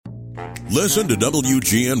Listen to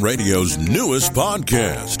WGN Radio's newest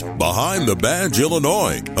podcast, Behind the Badge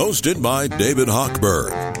Illinois, hosted by David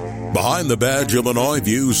Hochberg. Behind the Badge Illinois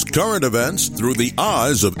views current events through the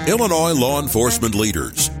eyes of Illinois law enforcement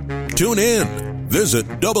leaders. Tune in. Visit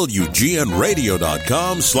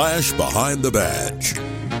WGNRadio.com/Behind the Badge.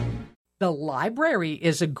 The library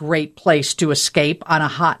is a great place to escape on a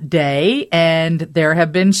hot day, and there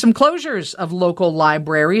have been some closures of local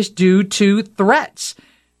libraries due to threats.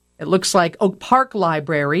 It looks like Oak Park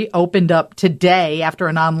Library opened up today after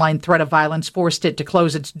an online threat of violence forced it to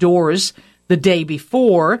close its doors the day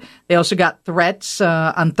before. They also got threats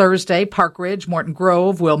on Thursday. Park Ridge, Morton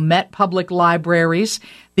Grove, Wilmette Public Libraries.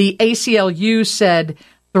 The ACLU said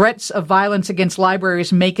threats of violence against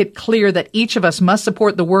libraries make it clear that each of us must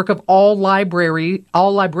support the work of all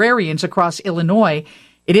librarians across Illinois.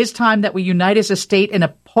 It is time that we unite as a state in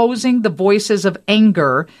opposing the voices of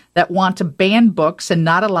anger that want to ban books and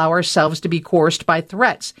not allow ourselves to be coerced by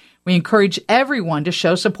threats. We encourage everyone to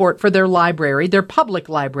show support for their library, their public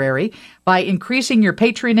library, by increasing your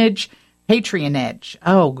patronage.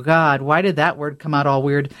 Oh, God, why did that word come out all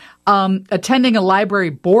weird? Attending a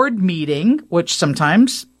library board meeting, which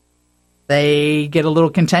sometimes they get a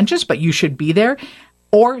little contentious, but you should be there.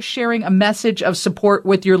 Or sharing a message of support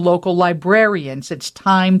with your local librarians. It's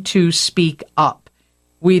time to speak up.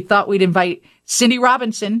 We thought we'd invite Cindy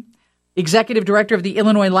Robinson, Executive Director of the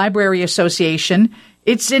Illinois Library Association.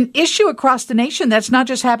 It's an issue across the nation that's not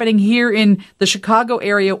just happening here in the Chicago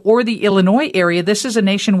area or the Illinois area. This is a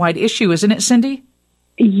nationwide issue, isn't it, Cindy?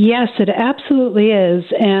 Yes, it absolutely is.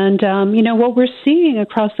 And, what we're seeing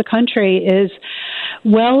across the country is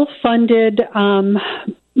well-funded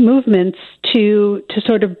movements to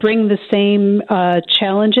sort of bring the same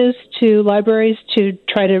challenges to libraries to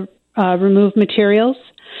try to remove materials.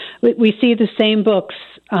 We see the same books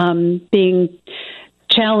being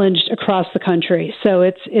challenged across the country. So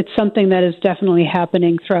it's something that is definitely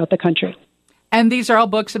happening throughout the country. And these are all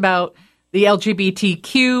books about the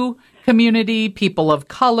LGBTQ community, people of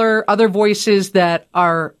color, other voices that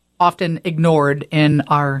are often ignored in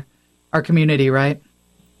our community, right?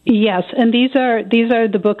 Yes, and these are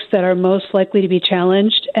the books that are most likely to be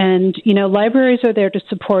challenged. And, libraries are there to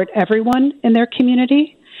support everyone in their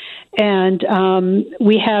community. And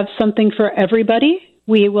we have something for everybody.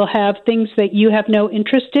 We will have things that you have no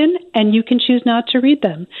interest in, and you can choose not to read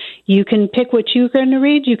them. You can pick what you're going to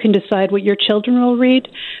read. You can decide what your children will read,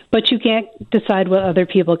 but you can't decide what other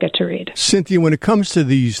people get to read. Cynthia, when it comes to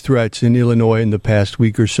these threats in Illinois in the past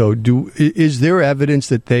week or so, is there evidence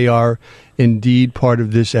that they are indeed part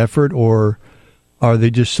of this effort, or are they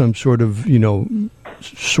just some sort of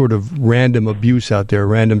random abuse out there,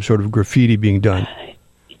 random sort of graffiti being done?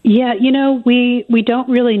 Yeah, we don't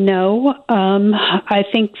really know. I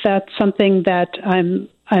think that's something that I'm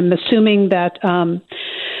assuming that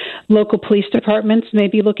local police departments may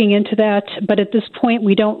be looking into that. But at this point,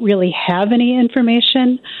 we don't really have any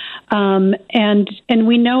information. And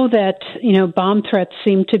we know that, bomb threats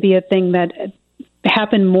seem to be a thing that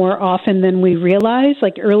happen more often than we realize.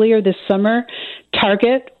 Like earlier this summer,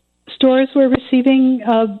 Target stores were receiving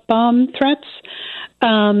bomb threats.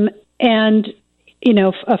 And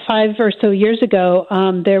 5 or so years ago,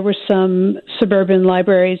 there were some suburban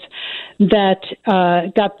libraries that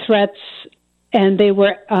got threats, and they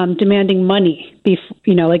were demanding money. If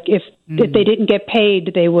they didn't get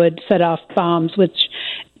paid, they would set off bombs, which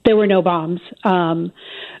there were no bombs.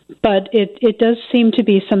 But it does seem to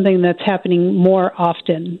be something that's happening more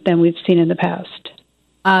often than we've seen in the past.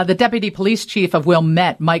 The deputy police chief of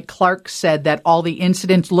Wilmette, Mike Clark, said that all the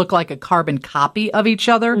incidents look like a carbon copy of each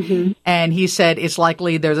other. Mm-hmm. And he said it's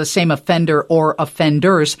likely they're the same offender or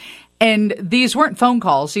offenders. And these weren't phone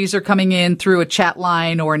calls. These are coming in through a chat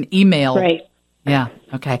line or an email. Right. Yeah.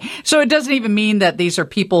 Okay. So it doesn't even mean that these are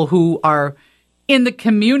people who are in the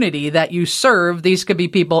community that you serve. These could be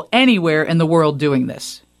people anywhere in the world doing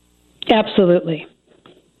this. Absolutely.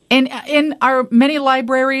 And are many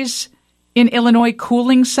libraries in Illinois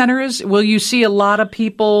cooling centers? Will you see a lot of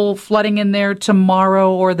people flooding in there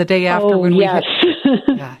tomorrow or the day after? Yes.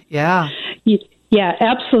 Yeah,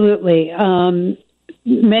 absolutely.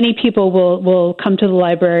 Many people will come to the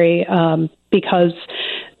library because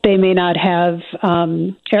they may not have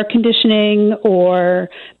air conditioning, or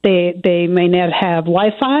they may not have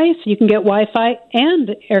Wi-Fi. So you can get Wi-Fi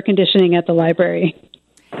and air conditioning at the library.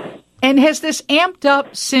 And has this amped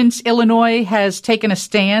up since Illinois has taken a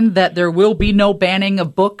stand that there will be no banning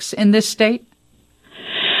of books in this state?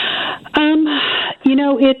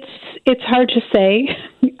 It's hard to say.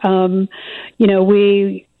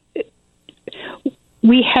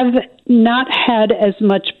 We have not had as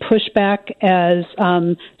much pushback as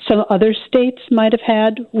some other states might have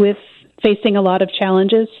had with facing a lot of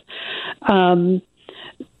challenges.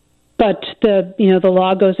 But the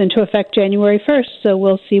law goes into effect January 1st, so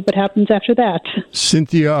we'll see what happens after that.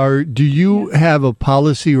 Cynthia, do you have a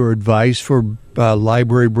policy or advice for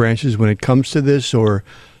library branches when it comes to this, or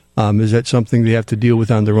is that something they have to deal with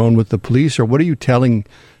on their own with the police, or what are you telling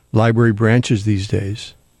library branches these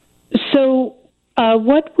days? So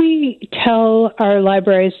what we tell our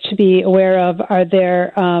libraries to be aware of are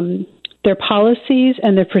their policies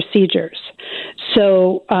and their procedures.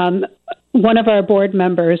 So one of our board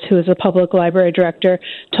members, who is a public library director,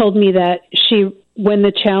 told me that when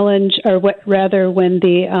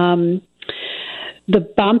the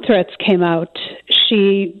bomb threats came out,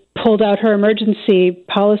 she pulled out her emergency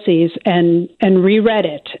policies and reread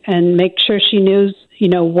it and make sure she knew,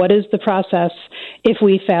 what is the process if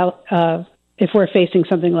we're facing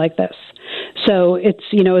something like this. So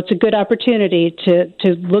it's a good opportunity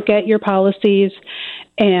to look at your policies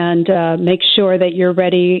and make sure that you're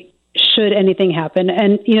ready should anything happen.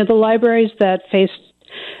 And the libraries that faced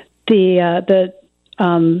the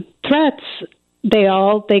threats,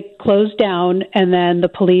 they closed down, and then the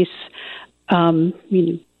police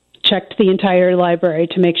checked the entire library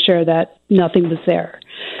to make sure that nothing was there.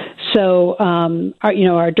 So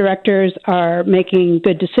our directors are making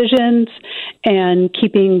good decisions and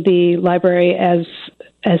keeping the library as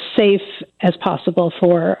safe as possible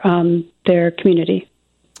for their community.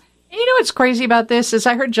 You know what's crazy about this is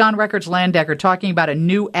I heard John Records Landecker talking about a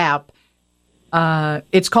new app.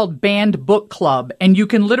 It's called Banned Book Club, and you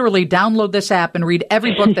can literally download this app and read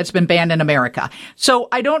every book that's been banned in America. So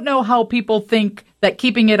I don't know how people think that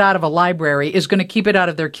keeping it out of a library is going to keep it out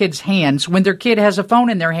of their kids' hands when their kid has a phone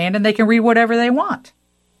in their hand and they can read whatever they want.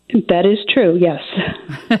 That is true, yes.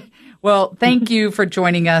 Well, thank you for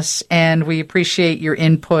joining us, and we appreciate your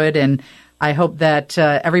input, and I hope that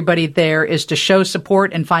everybody there is to show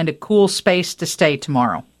support and find a cool space to stay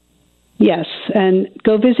tomorrow. Yes, and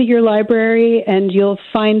go visit your library, and you'll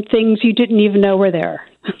find things you didn't even know were there.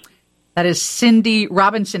 That is Cindy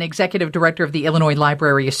Robinson, Executive Director of the Illinois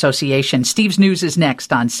Library Association. Steve's News is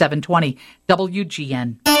next on 720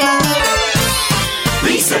 WGN.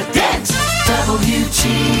 Lisa Dent,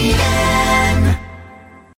 WGN.